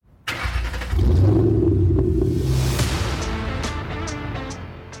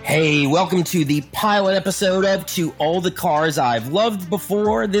Hey, welcome to the pilot episode of To All the Cars I've Loved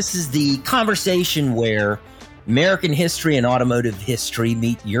Before. This is the conversation where American history and automotive history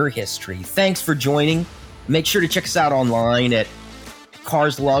meet your history. Thanks for joining. Make sure to check us out online at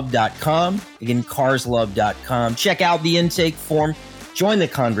carslove.com. Again, carslove.com. Check out the intake form. Join the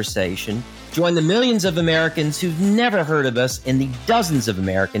conversation. Join the millions of Americans who've never heard of us and the dozens of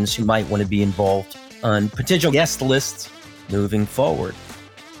Americans who might want to be involved on potential guest lists moving forward.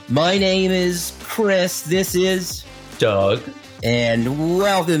 My name is Chris. This is Doug. And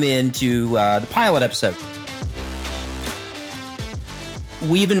welcome into the pilot episode.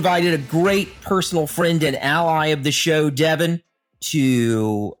 We've invited a great personal friend and ally of the show, Devin,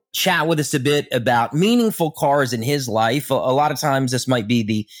 to chat with us a bit about meaningful cars in his life. A lot of times this might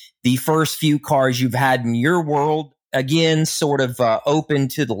be the first few cars you've had in your world. Again, sort of open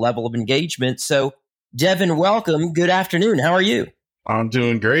to the level of engagement. So, Devin, welcome. Good afternoon. How are you? I'm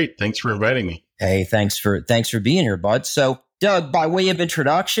doing great. Thanks for inviting me. Hey, thanks for being here, bud. So, Doug, by way of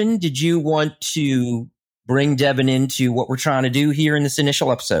introduction, did you want to bring Devin into what we're trying to do here in this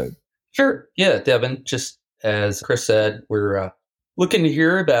initial episode? Sure. Yeah, Devin, just as Chris said, we're looking to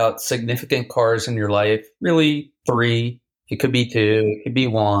hear about significant cars in your life. Really, 3. It could be 2. It could be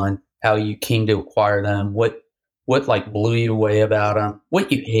 1. How you came to acquire them. What like blew you away about them.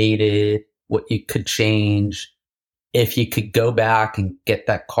 What you hated. What you could change. If you could go back and get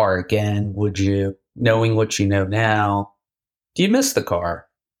that car again, would you? Knowing what you know now, do you miss the car?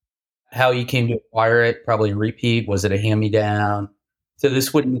 How you came to acquire it, probably a repeat. Was it a hand-me-down? So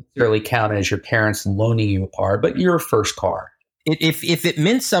this wouldn't necessarily count as your parents loaning you a car, but your first car. If it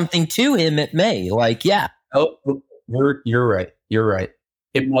meant something to him, it may. Like, yeah. Oh, you're right. You're right.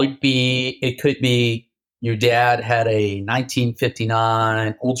 It could be your dad had a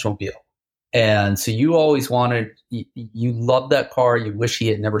 1959 Oldsmobile. And so you always you loved that car. You wish he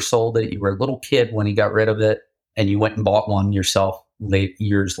had never sold it. You were a little kid when he got rid of it, and you went and bought one yourself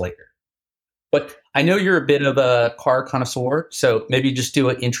years later. But I know you're a bit of a car connoisseur, so maybe just do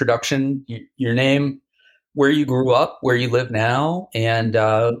an introduction, your name, where you grew up, where you live now, and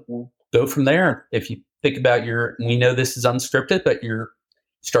we'll go from there. If you think about we know this is unscripted, but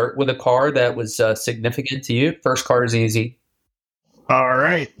start with a car that was significant to you. First car is easy. All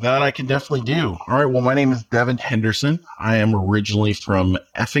right, that I can definitely do. All right, well, my name is Devin Henderson. I am originally from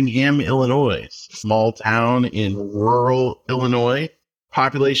Effingham, Illinois, small town in rural Illinois.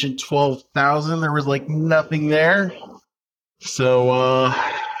 Population 12,000. There was like nothing there. So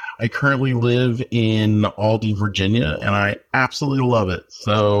I currently live in Aldie, Virginia, and I absolutely love it.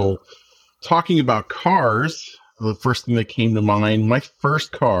 So talking about cars, the first thing that came to mind, my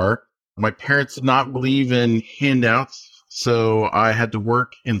first car, my parents did not believe in handouts. So I had to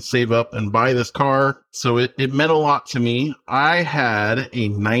work and save up and buy this car. So it meant a lot to me. I had a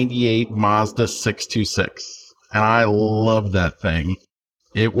 98 Mazda 626, and I loved that thing.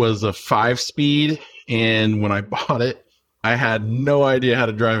 It was a 5-speed, and when I bought it, I had no idea how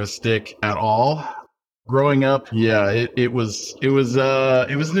to drive a stick at all. Growing up, yeah, it was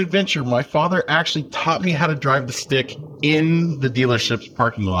an adventure. My father actually taught me how to drive the stick in the dealership's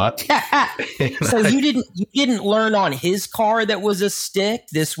parking lot. So you didn't learn on his car that was a stick.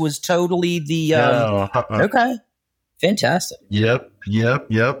 This was totally the no. Okay, fantastic. Yep.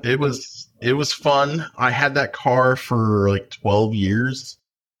 It was fun. I had that car for like 12 years,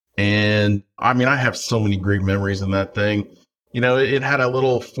 and I mean, I have so many great memories in that thing. You know, it had a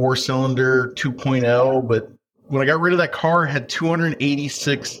little 4-cylinder 2.0, but when I got rid of that car, it had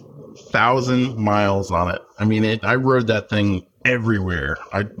 286,000 miles on it. I mean, I rode that thing everywhere.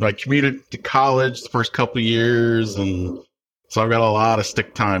 I commuted to college the first couple of years, and so I've got a lot of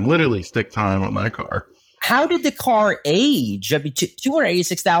literally stick time on that car. How did the car age? I mean,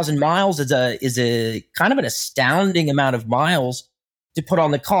 286,000 miles is a kind of an astounding amount of miles to put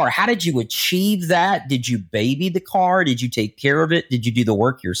on the car. How did you achieve that? Did you baby the car? Did you take care of it? Did you do the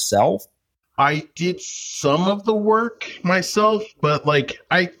work yourself? I did some of the work myself, but like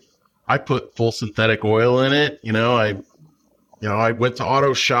I put full synthetic oil in it. I went to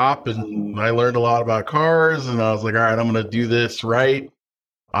auto shop and I learned a lot about cars, and I was like, all right, I'm going to do this right.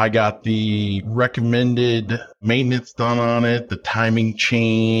 I got the recommended maintenance done on it, the timing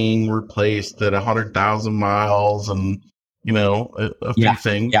chain replaced at 100,000 miles, and a few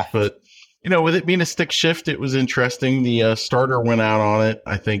things. Yeah. But with it being a stick shift, it was interesting. The starter went out on it,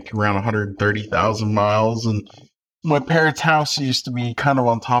 I think, around 130,000 miles. And my parents' house used to be kind of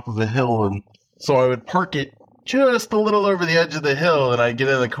on top of a hill, and so I would park it just a little over the edge of the hill, and I'd get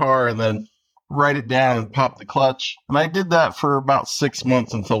in the car and then write it down and pop the clutch. And I did that for about 6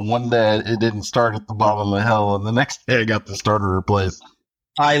 months until one day it didn't start at the bottom of the hill, and the next day I got the starter replaced.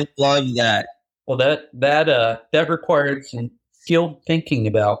 I love that. Well, that required some skilled thinking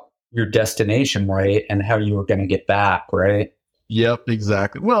about your destination, right, and how you were going to get back, right? Yep,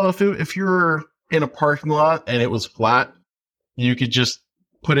 exactly. Well, if you were in a parking lot and it was flat, you could just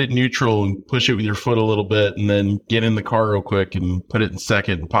put it neutral and push it with your foot a little bit, and then get in the car real quick and put it in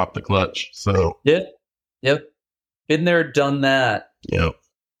second and pop the clutch. So Yep, been there, done that. Yep.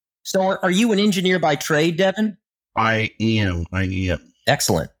 So are you an engineer by trade, Devin? I am.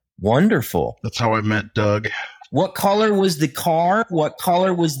 Excellent. Wonderful. That's how I met Doug. What color was the car? What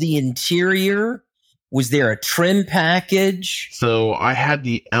color was the interior? Was there a trim package? So I had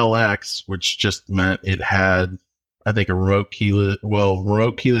the LX, which just meant it had, I think, a remote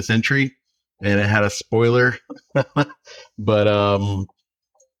keyless entry, and it had a spoiler. But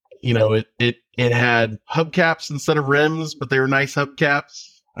it had hubcaps instead of rims, but they were nice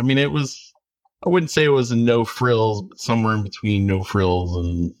hubcaps. I mean, I wouldn't say it was a no frills, but somewhere in between no frills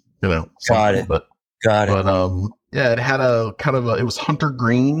and Got it. Got it. But yeah, it had it was hunter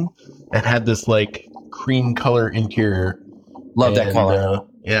green. It had this like cream color interior. Love that color.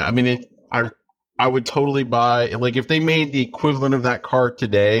 Yeah, I mean, I would totally buy, like, if they made the equivalent of that car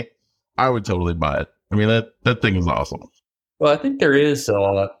today, I would totally buy it. I mean, that thing is awesome. Well, I think there is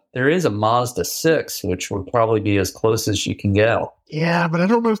a Mazda 6, which would probably be as close as you can go. Yeah, but I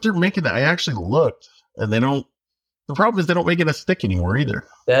don't know if they're making that. I actually looked, and they don't. The problem is they don't make it a stick anymore either.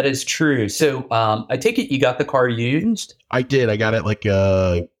 That is true. So I take it you got the car used? I did. I got it like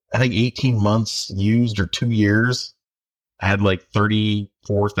I think 18 months used or 2 years. I had like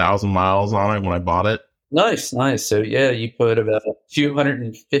 34,000 miles on it when I bought it. Nice. So yeah, you put about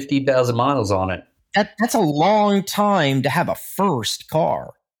 250,000 miles on it. That's a long time to have a first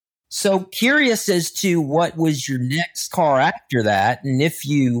car. So curious as to what was your next car after that, and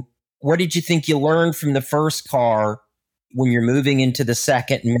what did you think you learned from the first car when you're moving into the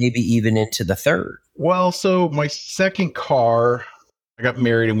second and maybe even into the third? Well, so my second car, I got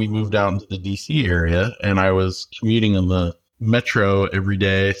married and we moved out into the DC area, and I was commuting on the metro every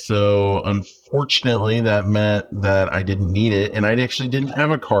day. So unfortunately, that meant that I didn't need it, and I actually didn't have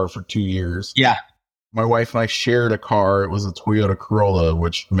a car for 2 years. Yeah. My wife and I shared a car. It was a Toyota Corolla,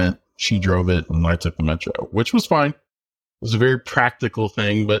 which meant she drove it and I took the metro, which was fine. It was a very practical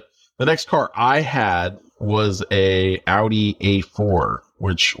thing, but the next car I had was a Audi A4,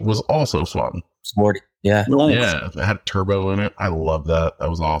 which was also fun. Sporty. Yeah. Yeah. It had a turbo in it. I love that. That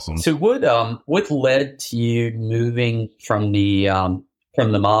was awesome. So what led to you moving from the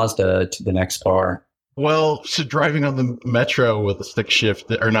Mazda to the next car? Well, so driving on the metro with a stick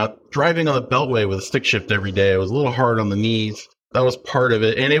shift, or not driving on the beltway with a stick shift every day, it was a little hard on the knees. That was part of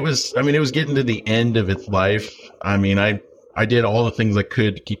it. And it was getting to the end of its life. I mean, I did all the things I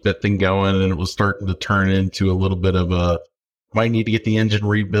could to keep that thing going, and it was starting to turn into a little bit of might need to get the engine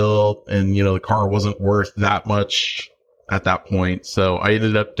rebuilt, and the car wasn't worth that much at that point. So I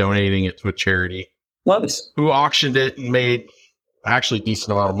ended up donating it to a charity. Nice. Who auctioned it and made actually a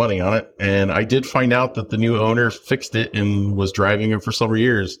decent amount of money on it. And I did find out that the new owner fixed it and was driving it for several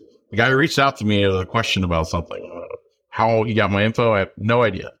years. The guy reached out to me with a question about something. How he got my info, I have no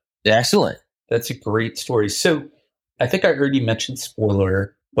idea. Excellent. That's a great story. So I think I heard you mention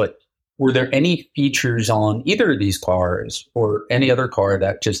spoiler, but were there any features on either of these cars or any other car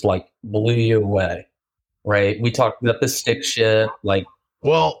that just like blew you away? Right? We talked about the stick shift,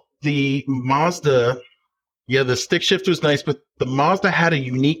 Well, the Mazda, yeah, the stick shift was nice, but the Mazda had a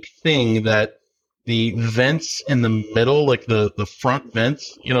unique thing that the vents in the middle, like the front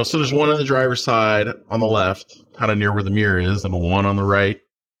vents, so there's one on the driver's side on the left, kind of near where the mirror is, and one on the right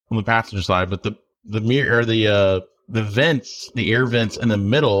on the passenger side. But the mirror, or the vents, the air vents in the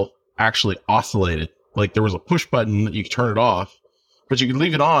middle actually oscillated. Like there was a push button that you could turn it off, but you could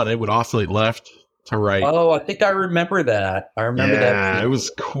leave it on. It would oscillate left to right. Oh, I think I remember that. Yeah, it was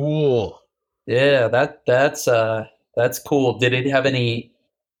cool. Yeah, that's cool. Did it have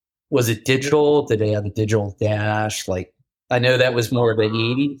was it digital? Did it have a digital dash? I know that was more of an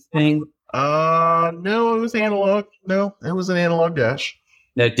 80s thing. No, it was analog. No, it was an analog dash.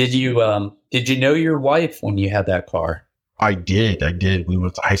 Now, did you know your wife when you had that car? I did. We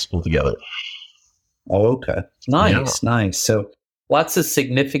went to high school together. Oh, okay. Nice. So lots of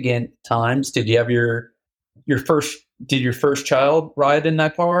significant times. Did you have your first child ride in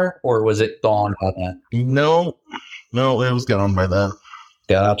that car, or was it gone by then? No, it was gone by then.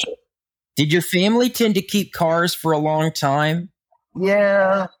 Gotcha. Did your family tend to keep cars for a long time?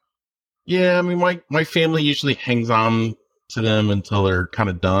 Yeah. I mean, my family usually hangs on to them until they're kind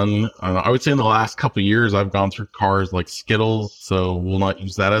of done. I would say in the last couple of years, I've gone through cars like Skittles, so we'll not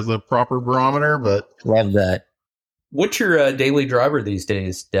use that as a proper barometer. But love that. What's your daily driver these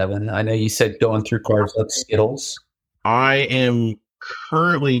days, Devin? I know you said going through cars like Skittles. I am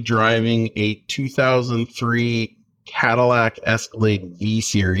currently driving a 2003 Cadillac Escalade V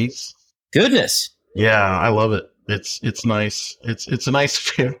Series. Goodness. Yeah, I love it. It's nice. It's a nice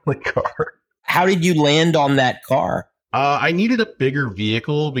family car. How did you land on that car? I needed a bigger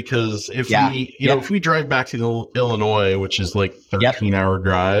vehicle because if we drive back to Illinois, which is like 13-hour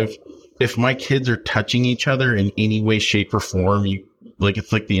drive, if my kids are touching each other in any way, shape, or form,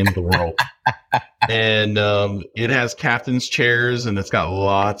 it's like the end of the world. And it has captain's chairs, and it's got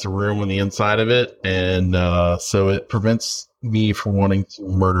lots of room on the inside of it, and so it prevents me from wanting to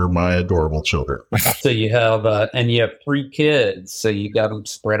murder my adorable children. So you have 3 kids, so you got them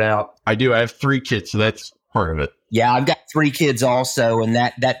spread out. I do. I have 3 kids, so that's part of it. Yeah, I've got 3 kids also, and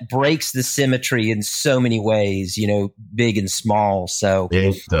that breaks the symmetry in so many ways, big and small. So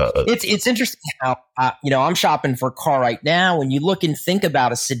it does. It's interesting how I'm shopping for a car right now, and you look and think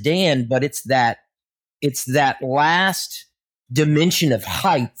about a sedan, but it's that last dimension of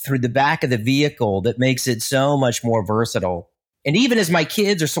height through the back of the vehicle that makes it so much more versatile. And even as my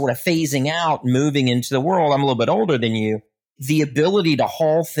kids are sort of phasing out and moving into the world, I'm a little bit older than you, the ability to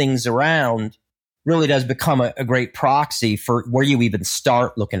haul things around really does become a great proxy for where you even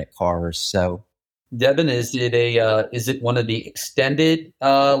start looking at cars. So, Devin, is it one of the extended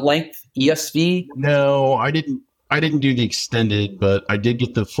length ESV? No, I didn't do the extended, but I did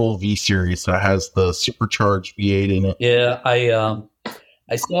get the full V series that has the supercharged V8 in it. Yeah,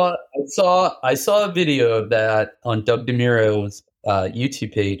 I saw a video of that on Doug DeMuro's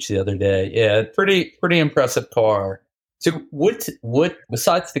YouTube page the other day. Yeah, pretty impressive car. So what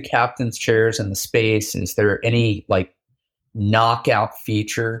besides the captain's chairs and the space, is there any like knockout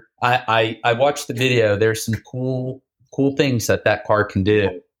feature? I watched the video. There's some cool things that car can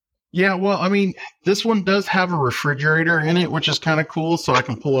do. Yeah, well, I mean, this one does have a refrigerator in it, which is kind of cool. So I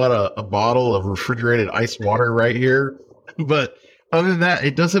can pull out a bottle of refrigerated ice water right here. But other than that,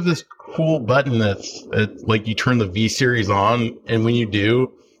 it does have this cool button that's like you turn the V series on, and when you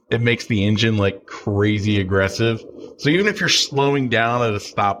do, it makes the engine like crazy aggressive. So even if you're slowing down at a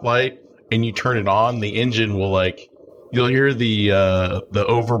stoplight and you turn it on, the engine will you'll hear the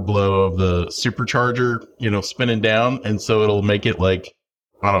overblow of the supercharger, spinning down. And so it'll make it bark.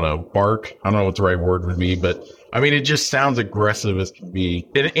 I don't know what the right word would be, but I mean, it just sounds aggressive as can be.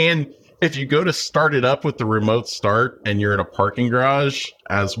 And if you go to start it up with the remote start and you're in a parking garage,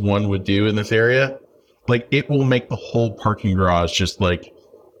 as one would do in this area, it will make the whole parking garage just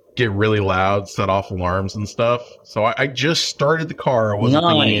get really loud, set off alarms and stuff. So I just started the car. I wasn't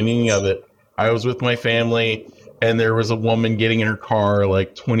thinking anything of it. I was with my family, and there was a woman getting in her car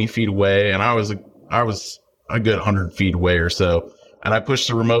 20 feet away, and I was a good 100 feet away or so. And I pushed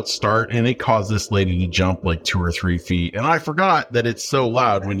the remote start, and it caused this lady to jump 2 or 3 feet. And I forgot that it's so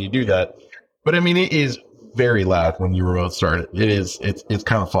loud when you do that. But I mean, it is very loud when you remote start it. It's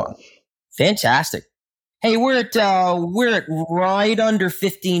kind of fun. Fantastic. Hey, we're at right under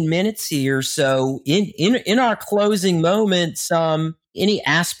 15 minutes here. So in our closing moments, any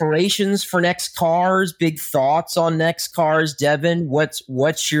aspirations for next cars? Big thoughts on next cars, Devin?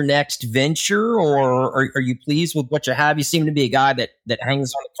 What's your next venture, or are you pleased with what you have? You seem to be a guy that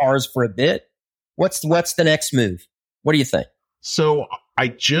hangs on the cars for a bit. What's the next move? What do you think? So I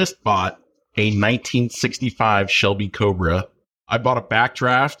just bought a 1965 Shelby Cobra. I bought a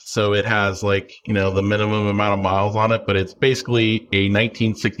backdraft, so it has the minimum amount of miles on it, but it's basically a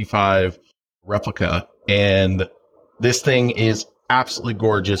 1965 replica. And this thing is absolutely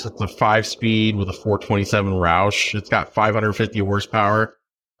gorgeous. It's a 5-speed with a 427 Roush. It's got 550 horsepower.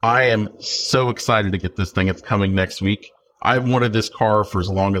 I am so excited to get this thing. It's coming next week. I've wanted this car for as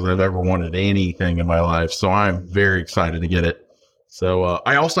long as I've ever wanted anything in my life, so I'm very excited to get it. So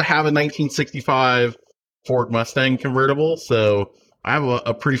I also have a 1965 Ford Mustang convertible, so I have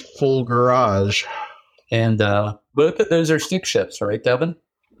a pretty full garage. And both of those are stick shifts, right, Devin?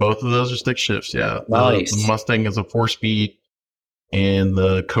 Both of those are stick shifts, yeah. Nice. The Mustang is a 4-speed, and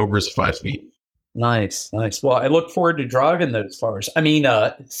the Cobra is 5-speed. Nice. Well, I look forward to driving those cars. I mean,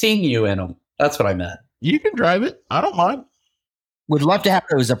 seeing you in them. That's what I meant. You can drive it. I don't mind. Would love to have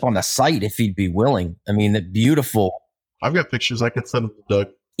those up on the site if you'd be willing. I mean, the beautiful. I've got pictures I could send to Doug.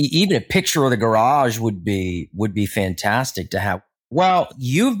 Even a picture of the garage would be fantastic to have. Well,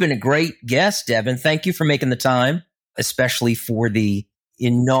 you've been a great guest, Devin. Thank you for making the time, especially for the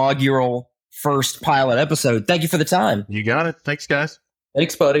inaugural first pilot episode. Thank you for the time. You got it. Thanks, guys.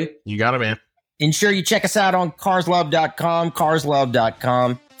 Thanks, buddy. You got it, man. Ensure you check us out on carslove.com,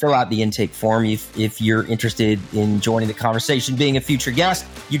 carslove.com. fill out the intake form if you're interested in joining the conversation, being a future guest.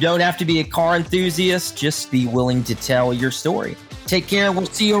 You don't have to be a car enthusiast. Just be willing to tell your story. Take care. We'll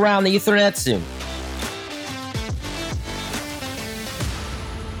see you around the Ethernet soon.